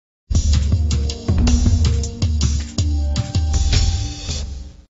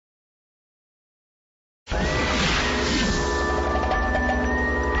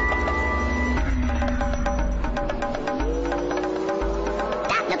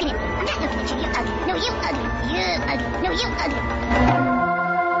No, you ugly. You ugly. No, you ugly.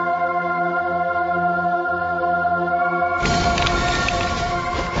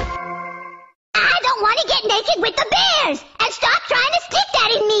 I don't want to get naked with the bears. And stop trying to stick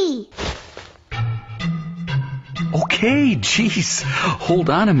that in me. Okay, jeez. Hold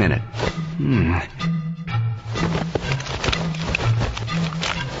on a minute.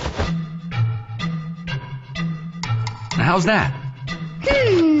 How's that?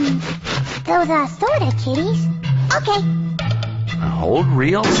 Those are sorta kitties. Okay. Hold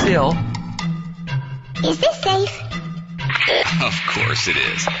real still. Is this safe? Of course it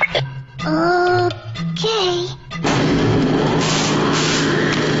is. Okay.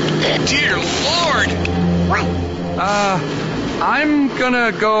 Dear Lord! What? I'm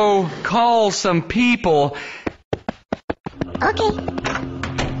gonna go call some people. Okay.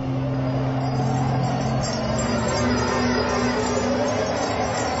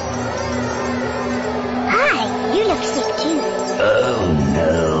 Hi, you look sick too. Oh,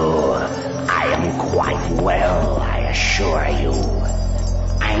 no. I am quite well, I assure you.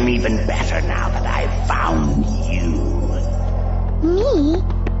 I'm even better now that I've found you. Me?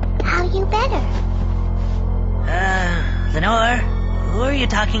 How you better? Lenore, who are you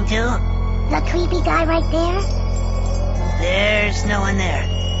talking to? The creepy guy right there? There's no one there.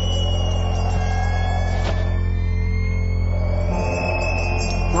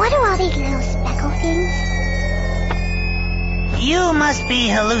 What are all these little speckle things? You must be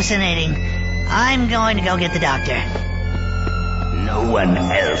hallucinating. I'm going to go get the doctor. No one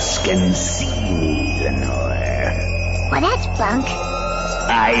else can see me, Lenore. Well, that's bunk.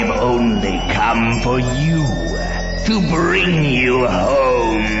 I've only come for you, to bring you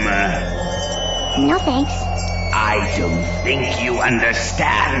home. No thanks. I don't think you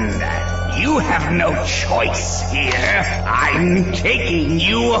understand. You have no choice here. I'm taking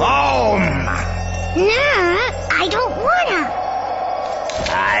you home. Nah, I don't wanna.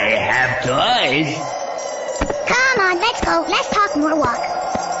 I have toys. Come on, let's go. Let's talk more walk.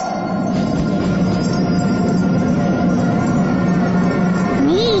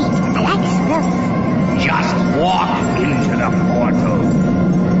 Neat. I like swirlies. Just walk into the portal.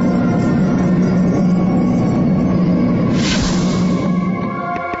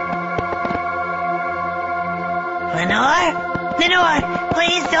 Lenore? Lenore,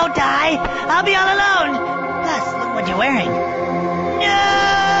 please don't die. I'll be all alone. Plus, look what you're wearing. No!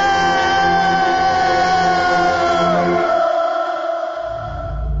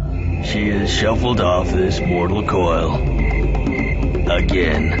 She has shuffled off this mortal coil.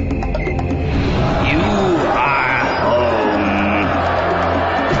 Again. You are home.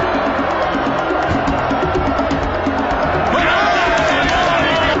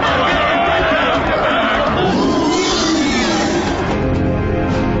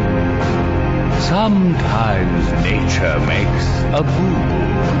 Sometimes nature makes a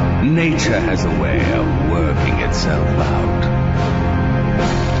fool. Nature has a way of working itself out.